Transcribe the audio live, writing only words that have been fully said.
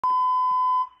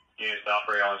Units to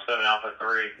operate on 7 Alpha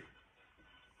 3,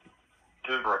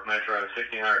 Twinbrook Metro,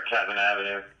 1600 Chapman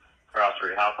Avenue, Cross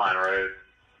Street, Houseline Road.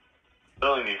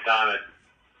 Filling the assignment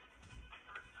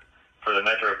for the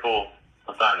Metro full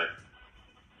assignment.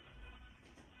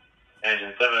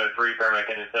 Engine 703, paramedic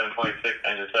engine 726,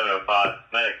 engine 705,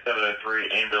 medic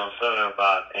 703, ambulance 705,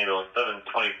 ambulance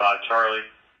 725, Charlie,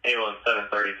 ambulance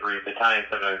 733, battalion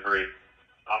 703,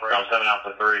 operate on 7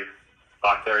 Alpha 3,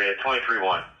 box area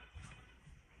 23-1.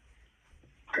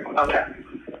 Okay.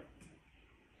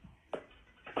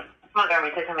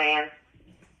 Montgomery to command.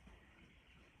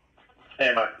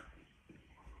 Stand by.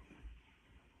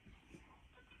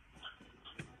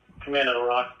 Command of the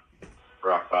Rock.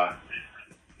 Rock 5.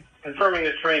 Confirming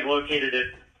this train is located at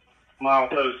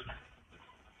milepost,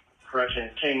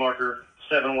 chain marker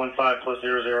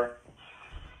 715+00.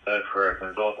 That's correct.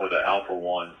 There's also the Alpha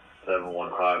 1,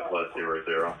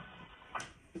 715+00.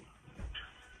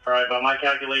 All right, by my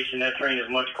calculation, that train is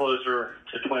much closer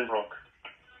to Twinbrook.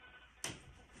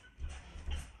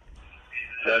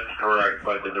 That's correct,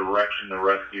 but the direction the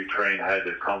rescue train had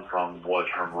to come from was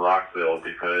from Rockville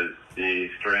because the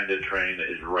stranded train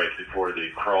is right before the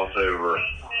crossover.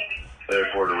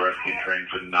 Therefore, the rescue train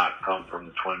could not come from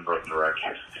the Twinbrook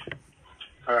direction.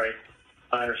 All right,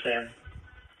 I understand.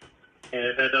 And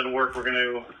if that doesn't work, we're going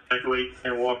to evacuate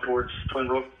and walk towards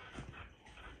Twinbrook.